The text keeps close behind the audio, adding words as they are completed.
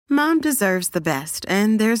Mom deserves the best,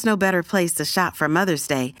 and there's no better place to shop for Mother's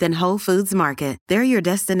Day than Whole Foods Market. They're your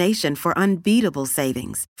destination for unbeatable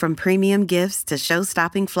savings, from premium gifts to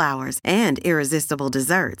show-stopping flowers and irresistible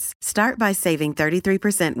desserts. Start by saving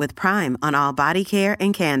 33% with Prime on all body care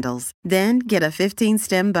and candles. Then get a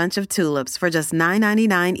 15-stem bunch of tulips for just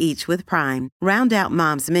 $9.99 each with Prime. Round out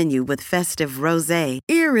Mom's menu with festive rosé,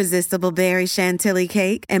 irresistible berry chantilly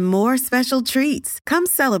cake, and more special treats. Come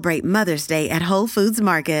celebrate Mother's Day at Whole Foods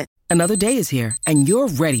Market. Another day is here, and you're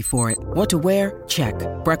ready for it. What to wear? Check.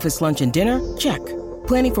 Breakfast, lunch, and dinner? Check.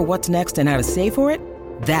 Planning for what's next and how to save for it?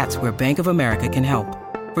 That's where Bank of America can help.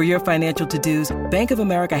 For your financial to-dos, Bank of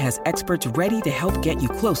America has experts ready to help get you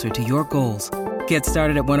closer to your goals. Get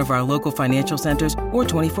started at one of our local financial centers or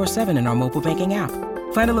 24/7 in our mobile banking app.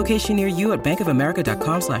 Find a location near you at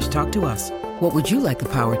bankofamerica.com/talktous. What would you like the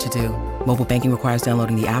power to do? Mobile banking requires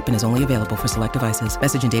downloading the app and is only available for select devices.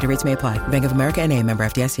 Message and data rates may apply. Bank of America N.A., member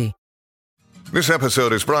FDIC. This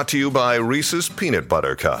episode is brought to you by Reese's Peanut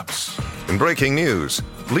Butter Cups. In breaking news,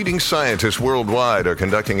 leading scientists worldwide are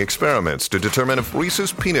conducting experiments to determine if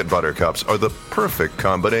Reese's Peanut Butter Cups are the perfect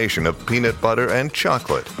combination of peanut butter and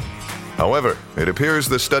chocolate. However, it appears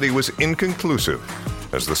the study was inconclusive,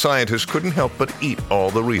 as the scientists couldn't help but eat all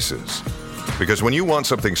the Reese's. Because when you want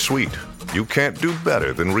something sweet, you can't do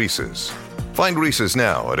better than Reese's. Find Reese's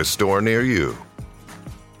now at a store near you.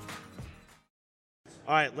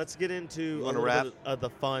 All right, let's get into a little bit of the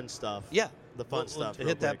fun stuff. Yeah. The fun stuff.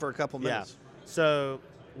 Hit that for a couple minutes. Yeah. So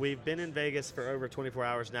we've been in Vegas for over 24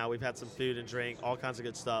 hours now. We've had some food and drink, all kinds of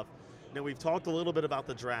good stuff. Now, we've talked a little bit about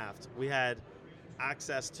the draft. We had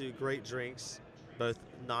access to great drinks, both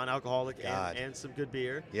non-alcoholic and some good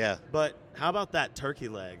beer. Yeah. But how about that turkey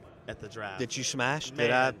leg at the draft? Did you smash? Man,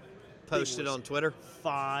 Did I post it on Twitter?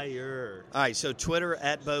 Fire. All right, so Twitter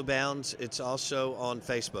at Bo Bounds. It's also on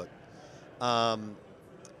Facebook.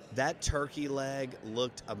 That turkey leg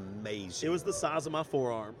looked amazing. It was the size of my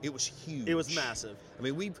forearm. It was huge. It was massive. I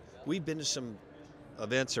mean, we've been to some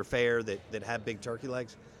events or fair that have big turkey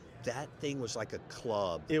legs. That thing was like a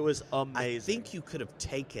club. It was amazing. I think you could have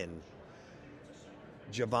taken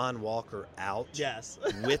Javon Walker out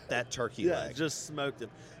with that turkey leg. Just smoked him.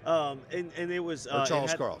 And it was or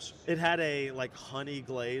Charles Cross. It had a like honey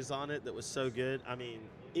glaze on it that was so good. I mean,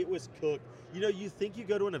 it was cooked. You know, you think you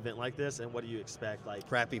go to an event like this, and what do you expect? Like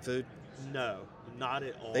crappy food? No, not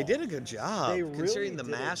at all. They did a good job. They really considering the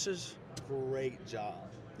did masses. Great job.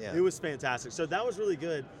 Yeah, it was fantastic. So that was really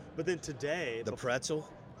good. But then today, the pretzel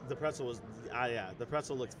was the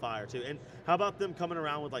pretzel looked fire too. And how about them coming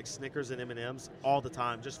around with like Snickers and M&Ms all the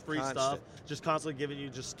time, just free stuff, just constantly giving you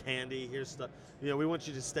just candy. Here's stuff. You know, we want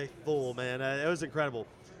you to stay full, man. It was incredible.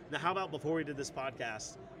 Now, how about before we did this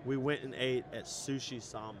podcast, we went and ate at Sushi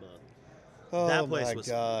Samba. Oh, that place my was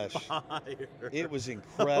gosh. Fire. It was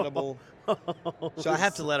incredible. So I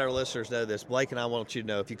have to let our listeners know this. Blake and I want you to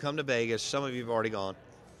know, if you come to Vegas, some of you have already gone,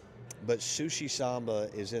 but Sushi Samba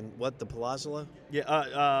is in, what, the Palazzo?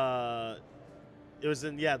 Yeah, it was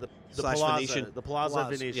in, the Palazzo. Venetian. The Palazzo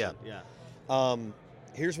Venetian, yeah.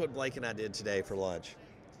 Here's what Blake and I did today for lunch.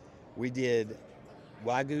 We did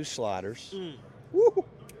Wagyu sliders,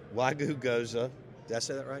 Wagyu gyoza. Did I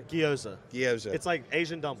say that right? Gyoza. It's like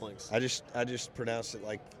Asian dumplings. I just pronounced it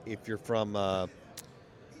like if you're from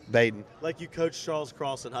Baden. Like you coached Charles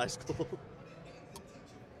Cross in high school.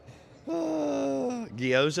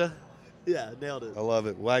 Gyoza? Yeah, nailed it. I love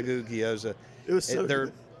it. Wagyu gyoza. It was so They're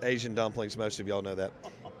good. Asian dumplings. Most of y'all know that.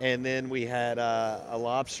 And then we had a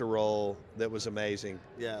lobster roll that was amazing.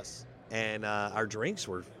 Yes. And our drinks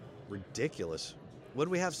were ridiculous. What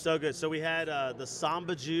did we have? So good. So we had the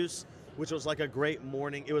Samba juice, which was like a great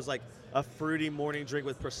morning. It was like a fruity morning drink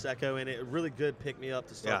with Prosecco in it. A really good pick-me-up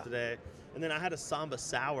to start today. And then I had a Samba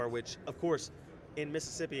sour, which, of course, in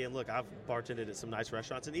Mississippi, and look, I've bartended at some nice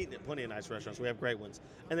restaurants and eaten at plenty of nice restaurants. We have great ones,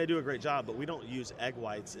 and they do a great job, but we don't use egg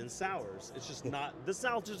whites in sours. It's just not, the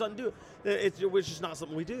South just doesn't do it. It's just not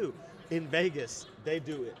something we do. In Vegas, they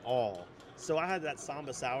do it all. So I had that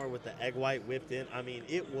Samba sour with the egg white whipped in. I mean,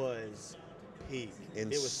 it was peak. It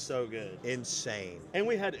was so good. Insane. And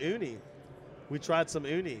we had uni. We tried some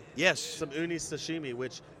uni. Yes. Some uni sashimi,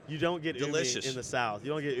 which you don't get delicious uni in the South. You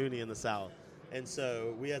don't get uni in the South. And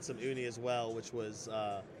so we had some uni as well, which was,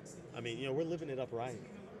 we're living it up right.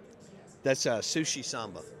 That's Sushi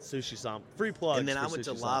Samba. Sushi Samba. Free plug. And then I went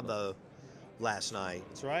to Lavo last night.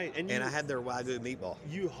 That's right. And I had their Wagyu meatball.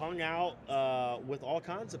 You hung out with all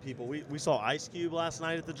kinds of people. We saw Ice Cube last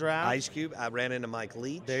night at the draft. Ice Cube. I ran into Mike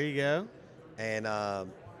Leach. There you go. And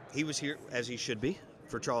he was here, as he should be,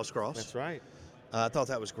 for Charles Cross. That's right. I thought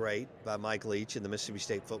that was great by Mike Leach and the Mississippi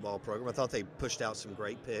State football program. I thought they pushed out some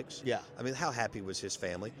great picks. Yeah. I mean, how happy was his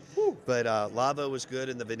family? Woo. But Lavo was good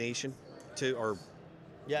in the Venetian, too.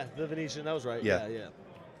 Yeah, the Venetian. That was right. Yeah. Yeah.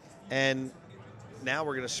 And now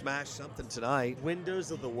we're going to smash something tonight.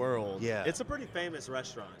 Windows of the World. Yeah. It's a pretty famous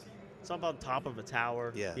restaurant. It's up on top of a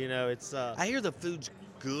tower. Yeah. You know, it's. I hear the food's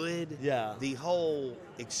good. Yeah. The whole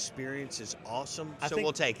experience is awesome, I so think,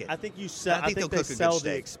 we'll take it. I think you sell. I think they'll they cook a good sell the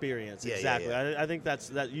steak. experience. Yeah, exactly. yeah. I think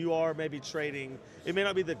that you are maybe trading. It may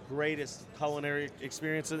not be the greatest culinary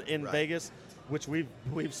experience in Right. Vegas, which we've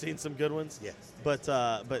seen some good ones. Yeah. But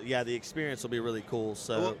yeah, the experience will be really cool.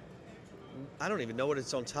 So Well, I don't even know what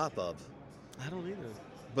it's on top of, I don't either.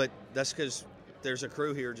 but that's because there's a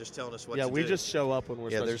crew here just telling us what to do. Yeah, we just show up when we're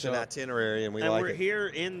Yeah, supposed there's to an show up. itinerary, and we And like we're it. here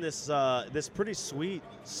in this this pretty sweet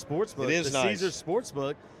sports book, It is the nice. Caesars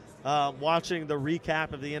Sportsbook, watching the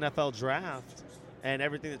recap of the NFL draft and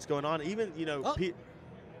everything that's going on. Even Oh.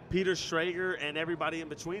 Peter Schrager and everybody in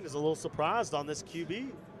between is a little surprised on this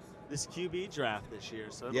QB draft this year.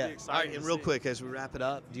 So it'll Yeah. be All exciting. right, and to real see. quick as we wrap it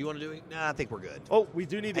up, do you want to do it? Nah, I think we're good. Oh, we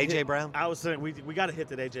do need to A.J. hit- Brown? I was saying we got to hit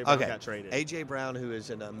that A.J. Brown Okay. got traded. A.J. Brown, who is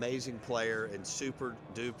an amazing player and super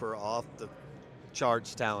duper off the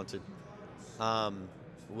charts talented,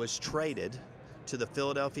 was traded to the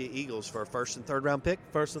Philadelphia Eagles for a first and third round pick.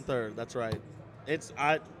 First and third. That's right.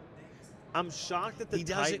 I'm shocked that the He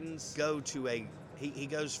doesn't Titans go to he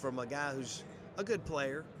goes from a guy who's a good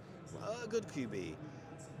player, a good QB,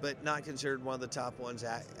 but not considered one of the top ones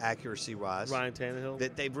accuracy wise. Ryan Tannehill.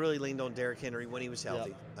 That they've really leaned on Derrick Henry when he was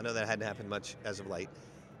healthy. Yep. I know that hadn't happened much as of late.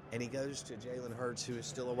 And he goes to Jalen Hurts, who is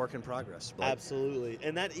still a work in progress. Blake. Absolutely.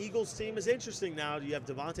 And that Eagles team is interesting now. You have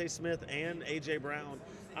Devontae Smith and A.J. Brown.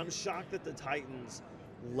 I'm shocked that the Titans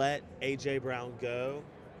let A.J. Brown go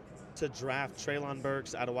to draft Treylon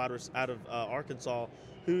Burks out of Arkansas,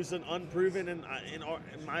 who's an unproven and,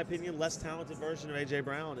 in my opinion, less talented version of A.J.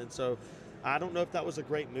 Brown. And so I don't know if that was a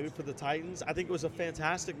great move for the Titans. I think it was a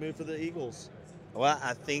fantastic move for the Eagles. Well,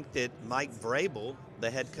 I think that Mike Vrabel,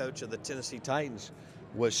 the head coach of the Tennessee Titans,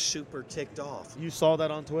 was super ticked off You saw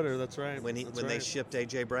that on Twitter. That's right. when That's they right. shipped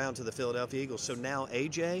A.J. Brown to the Philadelphia Eagles. So now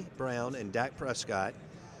A.J. Brown and Dak Prescott,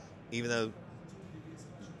 even though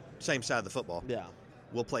same side of the football, Yeah.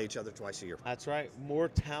 will play each other twice a year. That's right. More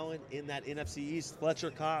talent in that NFC East.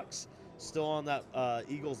 Fletcher Cox still on that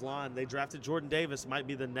Eagles line. They drafted Jordan Davis, might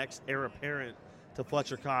be the next heir apparent to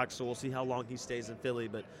Fletcher Cox, so we'll see how long he stays in Philly.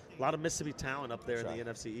 But a lot of Mississippi talent up there in the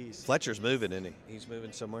NFC East. Fletcher's moving, isn't he? He's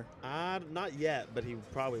moving somewhere. Not yet, but he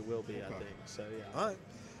probably will be, I think. So, yeah. All right.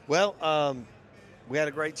 Well, we had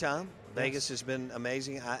a great time. Vegas has been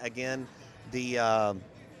amazing. Again,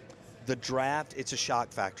 the draft, it's a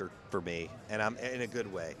shock factor for me, and I'm in a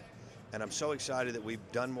good way. And I'm so excited that we've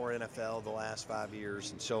done more NFL the last 5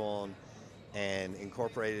 years and so on and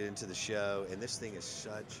incorporated it into the show. And this thing is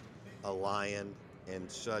such a lion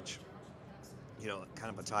and such, kind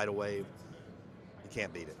of a tidal wave. You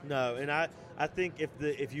can't beat it. No, and I think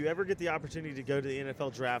if you ever get the opportunity to go to the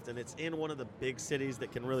NFL draft and it's in one of the big cities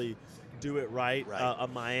that can really do it right. A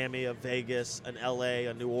Miami, a Vegas, an LA,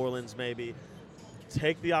 a New Orleans maybe,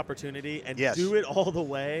 take the opportunity and do it all the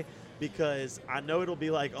way, because I know it'll be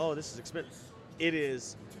like, oh, this is expensive. It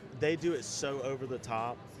is. They do it so over the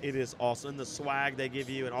top. It is awesome. And the swag they give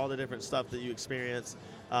you and all the different stuff that you experience,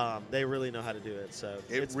 they really know how to do it. So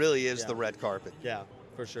It really is the red carpet. Yeah,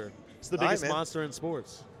 for sure. It's the All right, biggest man. monster in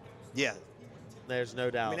sports. Yeah. There's no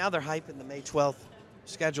doubt. I mean, now they're hyping the May 12th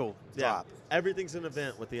schedule drop. Everything's an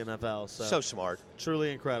event with the NFL. So smart.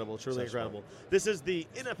 Truly incredible. Truly So incredible. This is the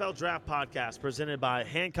NFL Draft Podcast presented by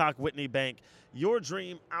Hancock Whitney Bank. Your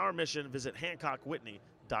dream, our mission. Visit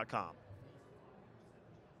HancockWhitney.com.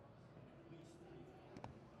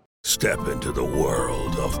 Step into the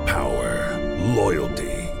world of power,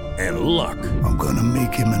 loyalty, and luck. I'm gonna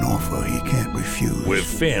make him an offer he can't refuse. With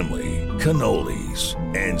family, cannolis,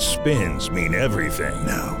 and spins mean everything.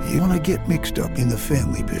 Now, you wanna get mixed up in the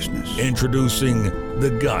family business. Introducing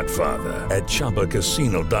The Godfather at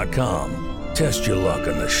ChumbaCasino.com. Test your luck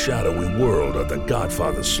in the shadowy world of The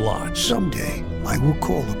Godfather slot. Someday, I will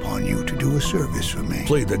call upon you to do a service for me.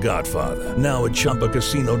 Play The Godfather now at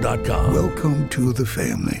ChumbaCasino.com. Welcome to the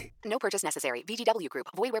family. No purchase necessary. VGW Group.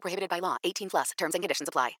 Void where prohibited by law. 18+. Terms and conditions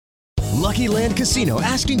apply. Lucky Land Casino,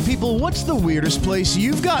 asking people, what's the weirdest place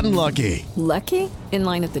you've gotten lucky? Lucky? In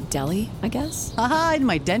line at the deli, I guess? Aha, in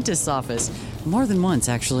my dentist's office. More than once,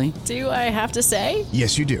 actually. Do I have to say?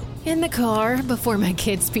 Yes, you do. In the car before my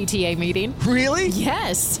kids' PTA meeting. Really?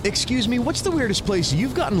 Yes. Excuse me, what's the weirdest place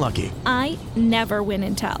you've gotten lucky? I never win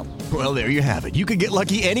and tell. Well, there you have it. You can get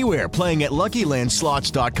lucky anywhere, playing at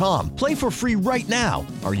LuckyLandSlots.com. Play for free right now.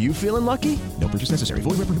 Are you feeling lucky? No purchase necessary.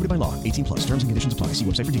 Void where prohibited by law. 18+. Terms and conditions apply. See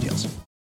website for details.